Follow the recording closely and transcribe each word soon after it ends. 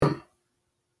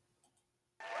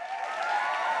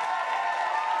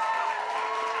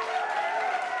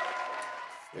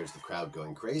There's the crowd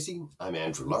going crazy. I'm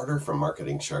Andrew Larder from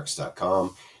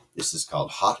MarketingSharks.com. This is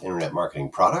called Hot Internet Marketing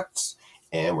Products.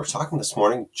 And we're talking this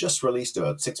morning, just released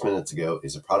about 6 minutes ago,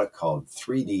 is a product called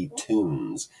 3D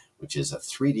Toonz, which is a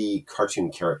 3D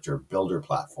cartoon character builder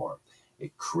platform.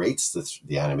 It creates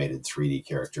the animated 3D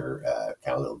character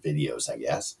kind of little videos, I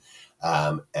guess.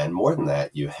 And more than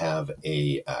that, you have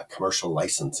a commercial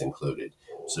license included.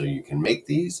 So you can make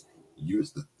these,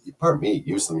 use them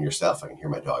yourself. I can hear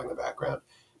my dog in the background.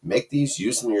 Make these,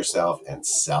 use them yourself, and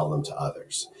sell them to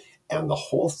others. And the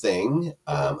whole thing,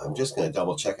 I'm just going to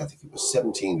double check. I think it was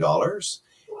 $17.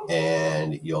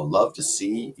 And you'll love to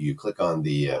see. You click on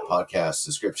the podcast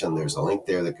description. There's a link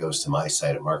there that goes to my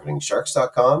site at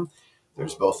marketingsharks.com.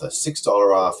 There's both a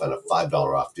 $6 off and a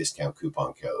 $5 off discount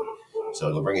coupon code. So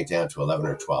it'll bring it down to $11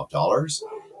 or $12.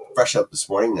 Fresh up this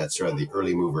morning, that's sort of the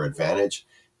early mover advantage.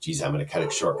 Geez, I'm going to cut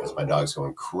it short because my dog's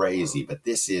going crazy. But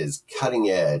this is cutting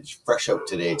edge, fresh out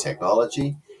today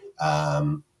technology,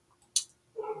 AI-based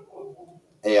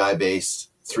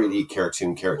 3D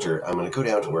cartoon character. I'm going to go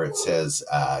down to where it says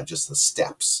just the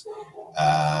steps.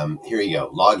 Here you go.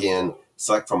 Log in,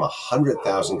 select from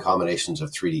 100,000 combinations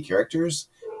of 3D characters,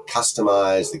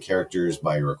 customize the characters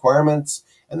by your requirements,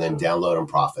 and then download and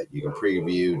profit. You can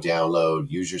preview, download,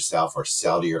 use yourself, or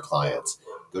sell to your clients.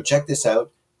 Go check this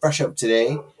out. Fresh up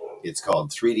today. It's called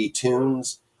 3D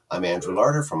Toonz. I'm Andrew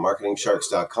Larder from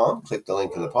MarketingSharks.com. Click the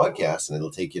link in the podcast and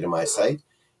it'll take you to my site.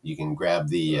 You can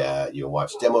grab you'll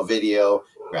watch demo video,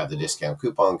 grab the discount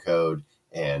coupon code,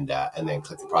 and then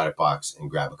click the product box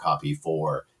and grab a copy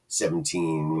for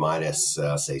 $17 minus,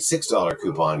 say, $6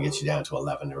 coupon, gets you down to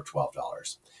 $11 or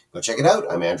 $12. Go check it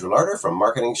out. I'm Andrew Larder from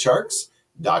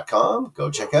MarketingSharks.com.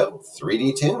 Go check out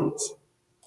 3D Toonz.